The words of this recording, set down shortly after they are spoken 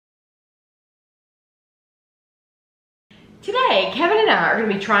Today, Kevin and I are going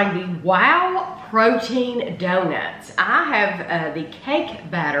to be trying the Wow Protein Donuts. I have the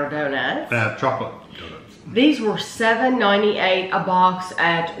cake batter donuts. I have chocolate donuts. These were $7.98 a box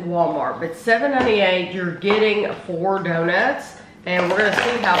at Walmart, but $7.98 you're getting 4 donuts, and we're going to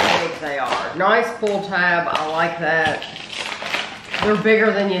see how big they are. Nice full tab, I like that. They're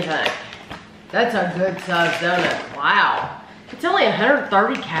bigger than you think. That's a good sized donut. Wow. It's only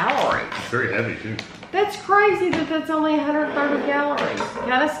 130 calories. It's very heavy too. That's crazy that that's only 130 calories.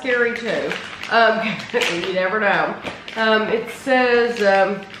 Kind of scary too. You never know. It says,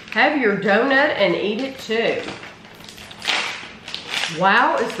 have your donut and eat it too.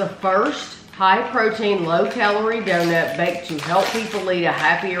 Wow is the first high protein, low calorie donut baked to help people lead a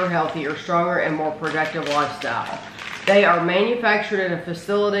happier, healthier, stronger, and more productive lifestyle. They are manufactured at a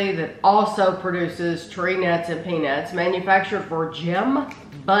facility that also produces tree nuts and peanuts, manufactured for Jim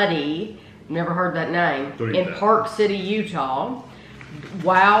Buddy, never heard that name, in Park City, Utah.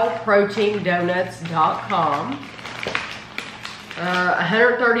 WowProteinDonuts.com.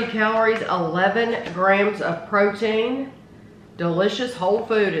 130 calories, 11 grams of protein. Delicious whole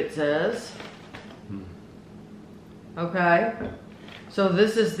food, it says. Okay. So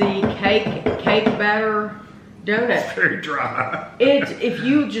this is the cake batter donut. It's very dry. If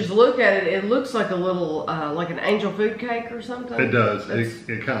you just look at it, it looks like a little, like an angel food cake or something. It does.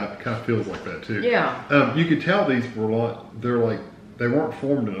 It kind of feels like that too. Yeah. You could tell these were they weren't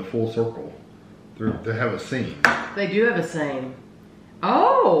formed in a full circle. They have a seam. They do have a seam.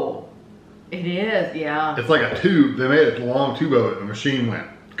 Oh, it is. Yeah. It's like a tube. They made a long tube of it. The machine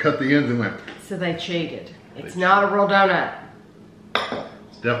cut the ends and went. So they cheated. It's not a real donut.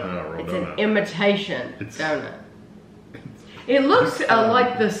 It's definitely not a real donut. It's an imitation donut. It looks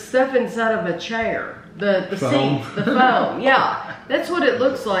like the stuff inside of a chair. The foam. seat, the foam. Yeah, that's what it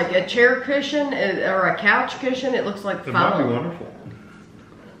looks like. A chair cushion or a couch cushion. It looks like foam. It might be wonderful.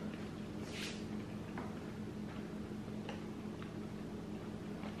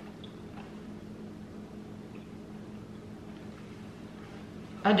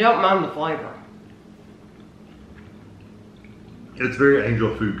 I don't mind the flavor. It's very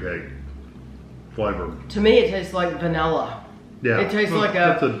angel food cake flavor. To me, it tastes like vanilla. Yeah, it tastes like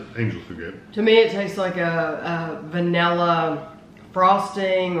that's an angel food cake. To me, it tastes like a vanilla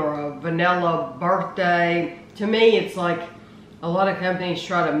frosting or a vanilla birthday. To me, it's like a lot of companies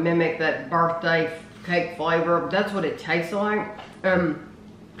try to mimic that birthday cake flavor. That's what it tastes like. I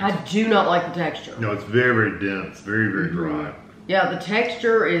do not like the texture. No, it's very, very dense, very, very dry. Yeah, the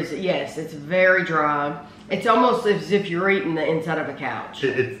texture is, yes, it's very dry. It's almost as if you're eating the inside of a couch.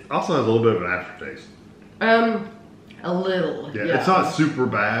 It also has a little bit of an aftertaste. A little. Yeah, it's not super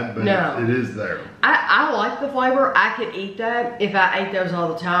bad, but it is there. I like the flavor. I could eat that. If I ate those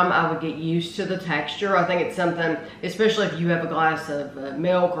all the time, I would get used to the texture. I think it's something, especially if you have a glass of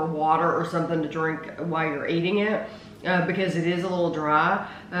milk or water or something to drink while you're eating it, because it is a little dry.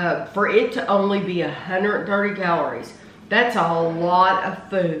 For it to only be 130 calories, that's a lot of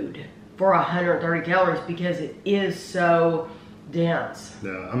food for 130 calories because it is so dense.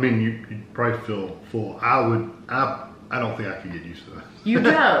 Yeah, I mean, you probably feel full. I don't think I could get used to that. You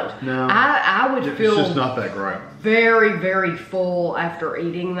don't? No. I would feel it's just not that great. Very, very full after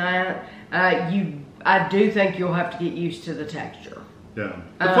eating that. I do think you'll have to get used to the texture. Yeah,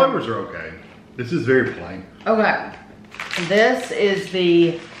 the flavors are okay. This is very plain. Okay, this is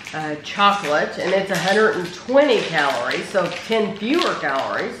the chocolate, and it's 120 calories, so 10 fewer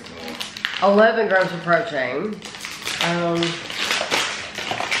calories, 11 grams of protein. I'm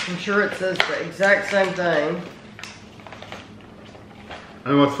sure it says the exact same thing.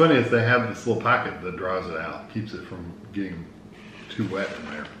 And what's funny is they have this little packet that dries it out, keeps it from getting too wet in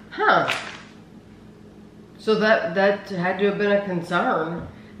there. Huh. So that had to have been a concern.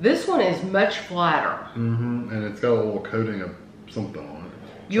 This one is much flatter. Mm-hmm. And it's got a little coating of something on it.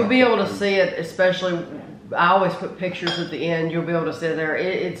 You'll be able to see it, especially, I always put pictures at the end. You'll be able to see it there.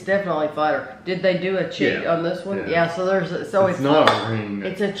 It's definitely flatter. Did they do a cheat on this one? Yeah. So it's not a ring.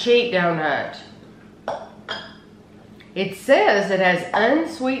 It's a cheat donut. It says it has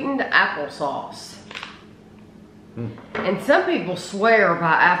unsweetened applesauce. And some people swear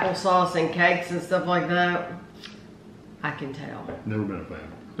by applesauce and cakes and stuff like that. I can tell. Never been a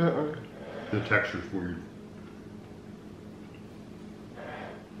fan. The texture's weird.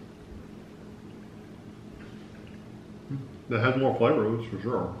 That has more flavor, that's for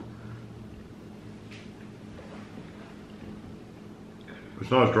sure. It's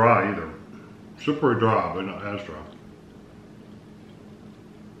not as dry either. It's still pretty dry, but not as dry.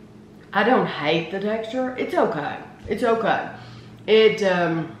 I don't hate the texture. It's okay. It's okay. It's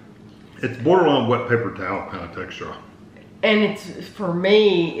borderline wet paper towel kind of texture. And it's, for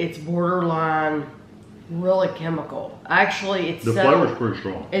me, it's borderline really chemical. Actually, it's the flavor's pretty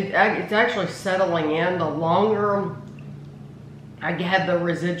strong. It's actually settling in. The longer I have the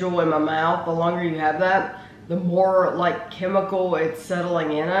residual in my mouth, the longer you have that, the more like chemical it's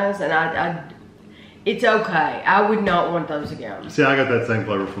settling in as, and it's okay. I would not want those again. See, I got that same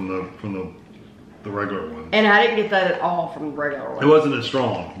flavor from the regular ones. And I didn't get that at all from the regular ones. It wasn't as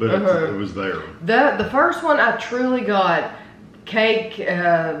strong, but it was there. The first one I truly got cake,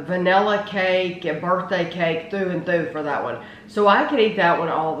 vanilla cake, a birthday cake through and through for that one. So I could eat that one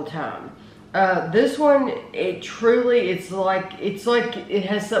all the time. This one, it's like it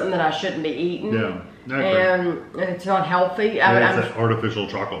has something that I shouldn't be eating. Yeah. And it's not healthy. Yeah, it's an artificial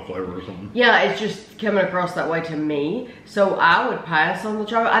chocolate flavor or something. Yeah, it's just coming across that way to me. So I would pass on the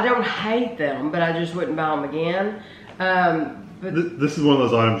chocolate. I don't hate them, but I just wouldn't buy them again. But this is one of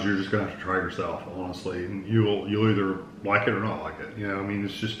those items you're just gonna have to try yourself, honestly, and you'll either like it or not like it. You know, I mean,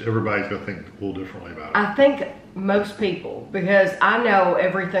 it's just everybody's gonna think a little differently about it. I think most people, because I know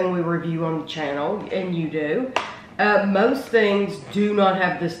everything we review on the channel, and you do. Most things do not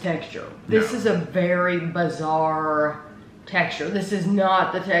have this texture. This is a very bizarre texture. This is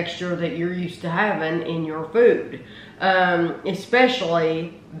not the texture that you're used to having in your food,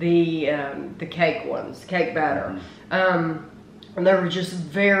 especially the cake ones, cake batter. They were just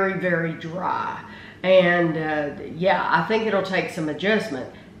very, very dry. And yeah, I think it'll take some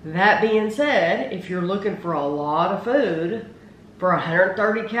adjustment. That being said, if you're looking for a lot of food, for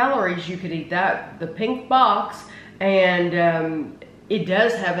 130 calories, you could eat that, the pink box, and it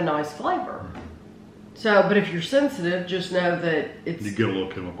does have a nice flavor. So, but if you're sensitive, just know that it's... You get a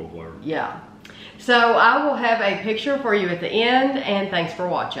little chemical flavor. Yeah. So I will have a picture for you at the end, and thanks for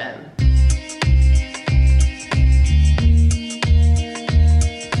watching.